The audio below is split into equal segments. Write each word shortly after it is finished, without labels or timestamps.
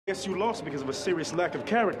Guess you lost because of a serious lack of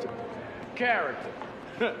character. Character.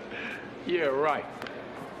 Yeah, right.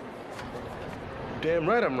 Damn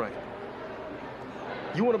right I'm right.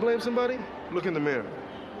 You want to blame somebody? Look in the mirror.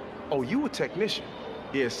 Oh, you a technician.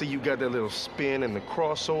 Yeah, see, you got that little spin and the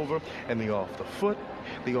crossover and the off the foot,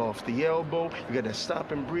 the off the elbow. You got that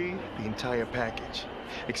stop and breathe, the entire package.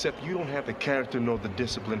 Except you don't have the character nor the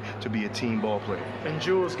discipline to be a team ball player. And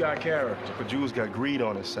Jules got character. But Jules got greed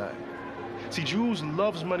on his side. See, Jules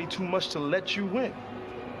loves money too much to let you win.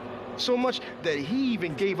 So much that he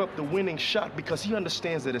even gave up the winning shot because he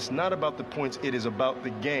understands that it's not about the points, it is about the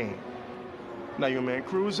game. Now your man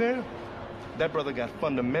Cruz here, that brother got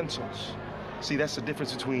fundamentals. See, that's the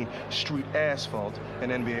difference between street asphalt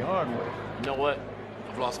and NBA hardware. You know what?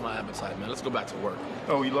 I've lost my appetite, man. Let's go back to work.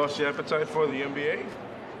 Oh, you lost your appetite for the NBA?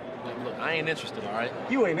 Look, I ain't interested, all right?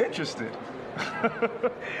 You ain't interested.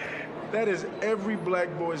 That is every black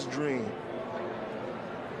boy's dream.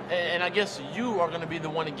 And I guess you are gonna be the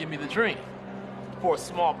one to give me the dream. For a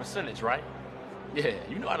small percentage, right? Yeah,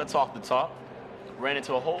 you know how to talk the talk. Ran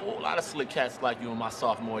into a whole lot of slick cats like you in my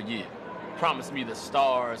sophomore year. Promised me the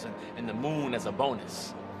stars and the moon as a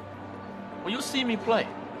bonus. Well, you'll see me play.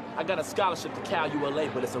 I got a scholarship to Cal ULA,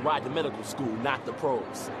 but it's a ride to medical school, not the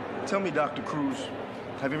pros. Tell me, Dr. Cruz,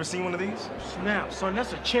 have you ever seen one of these? Snap, son,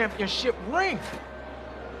 that's a championship ring.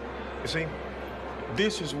 You see,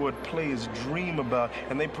 this is what players dream about,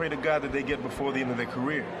 and they pray to God that they get before the end of their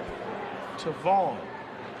career. Tavon,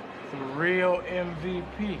 the real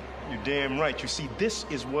MVP. You're damn right. You see, this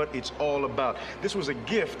is what it's all about. This was a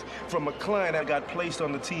gift from a client that got placed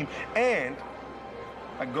on the team, and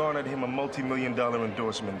I garnered him a multi-million-dollar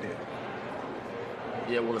endorsement deal.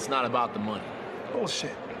 Yeah, well, it's not about the money.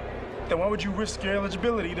 Bullshit. Then why would you risk your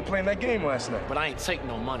eligibility to play in that game last night? But I ain't take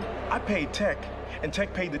no money. I paid Tech, and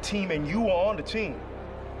Tech paid the team, and you were on the team.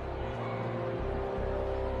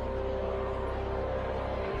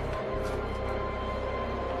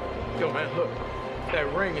 Yo, man, look,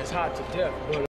 that ring is hot to death, but